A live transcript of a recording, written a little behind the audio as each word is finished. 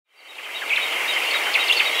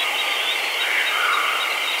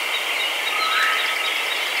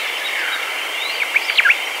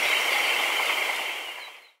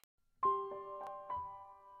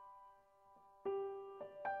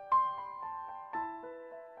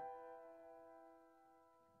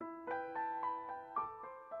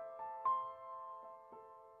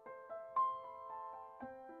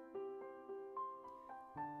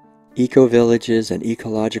Eco-villages and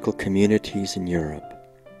ecological communities in Europe.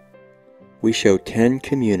 We show 10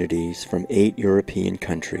 communities from 8 European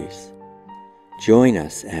countries. Join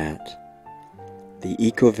us at the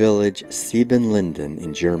eco-village Siebenlinden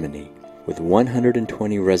in Germany, with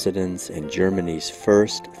 120 residents and Germany's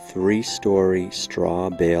first 3-story straw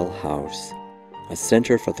bale house, a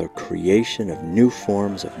center for the creation of new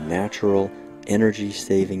forms of natural,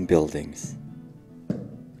 energy-saving buildings.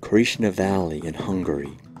 Krishna Valley in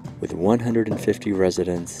Hungary, with 150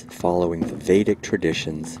 residents following the Vedic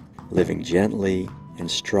traditions, living gently and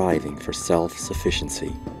striving for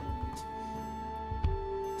self-sufficiency.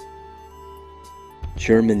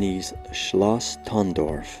 Germany's Schloss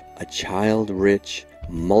Tondorf, a child-rich,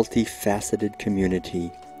 multifaceted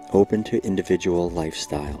community open to individual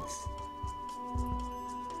lifestyles.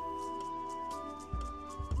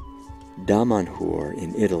 Damanhur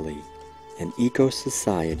in Italy, an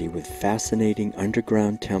eco-society with fascinating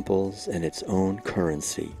underground temples and its own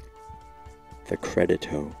currency, the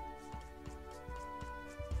Credito.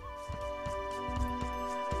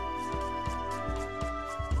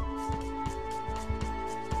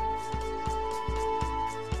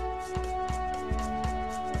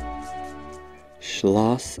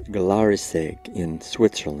 Schloss Glarisegg in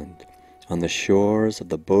Switzerland, on the shores of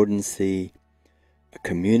the Bodensee, a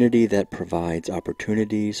community that provides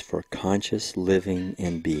opportunities for conscious living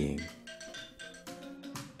and being.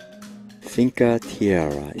 Finca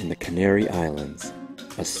Tierra in the Canary Islands,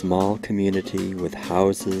 a small community with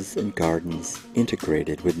houses and gardens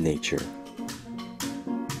integrated with nature.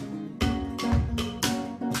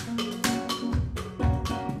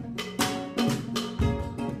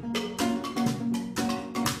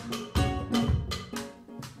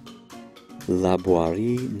 La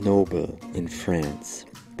Boirie Noble in France,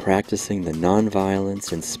 practicing the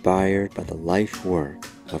nonviolence inspired by the life work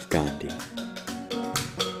of Gandhi.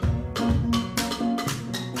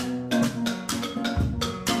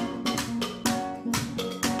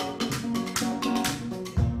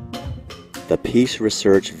 The Peace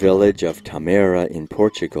Research Village of Tamera in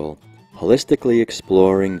Portugal, holistically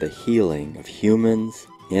exploring the healing of humans,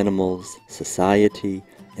 animals, society,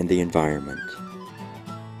 and the environment.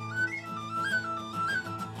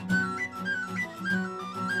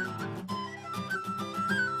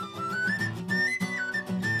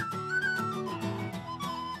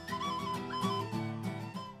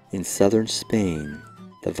 In southern Spain,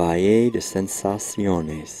 the Valle de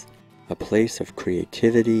Sensaciones, a place of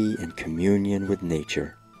creativity and communion with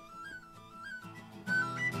nature.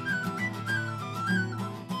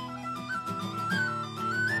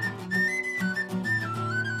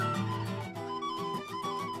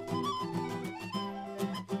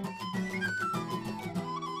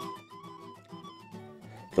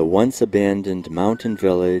 The once abandoned mountain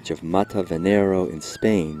village of Matavenero in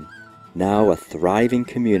Spain, now a thriving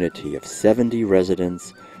community of 70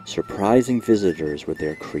 residents, surprising visitors with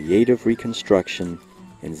their creative reconstruction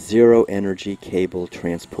and zero-energy cable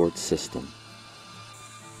transport system.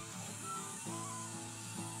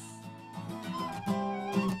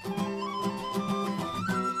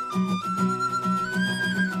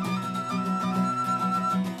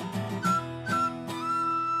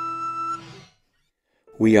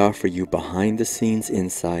 We offer you behind-the-scenes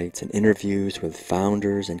insights and interviews with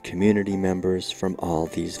founders and community members from all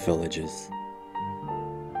these villages.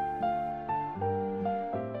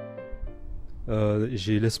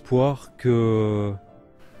 J'ai l'espoir que...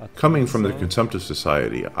 Coming from the consumptive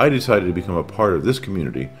society, I decided to become a part of this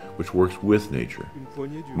community which works with nature.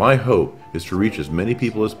 My hope is to reach as many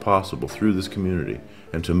people as possible through this community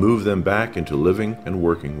and to move them back into living and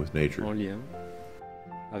working with nature.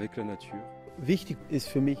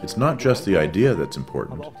 It's not just the idea that's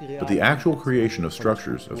important, but the actual creation of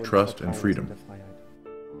structures of trust and freedom.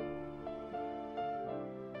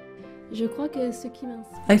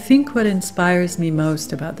 I think what inspires me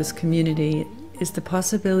most about this community is the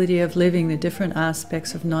possibility of living the different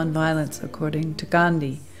aspects of nonviolence according to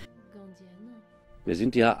Gandhi. We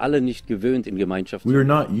are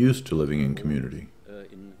not used to living in community.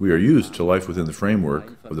 We are used to life within the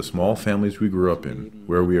framework of the small families we grew up in,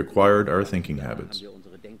 where we acquired our thinking habits.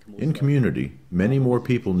 In community, many more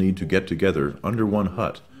people need to get together under one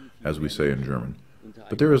hut, as we say in German.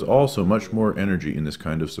 But there is also much more energy in this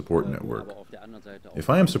kind of support network. If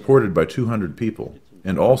I am supported by 200 people,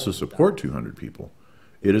 and also support 200 people,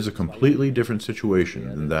 it is a completely different situation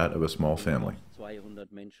than that of a small family.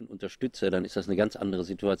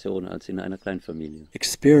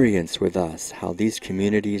 Experience with us how these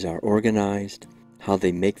communities are organized, how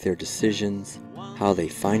they make their decisions, how they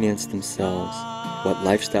finance themselves, what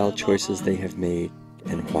lifestyle choices they have made,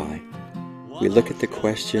 and why. We look at the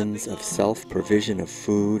questions of self-provision of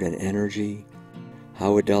food and energy,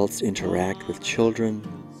 how adults interact with children,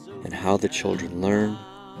 and how the children learn,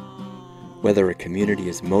 whether a community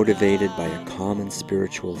is motivated by a common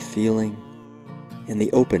spiritual feeling, and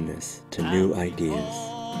the openness to new ideas.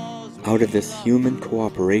 Out of this human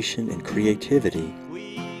cooperation and creativity,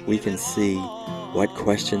 we can see what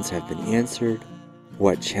questions have been answered,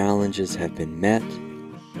 what challenges have been met,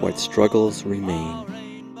 what struggles remain,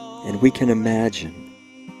 and we can imagine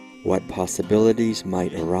what possibilities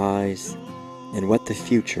might arise and what the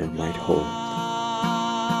future might hold.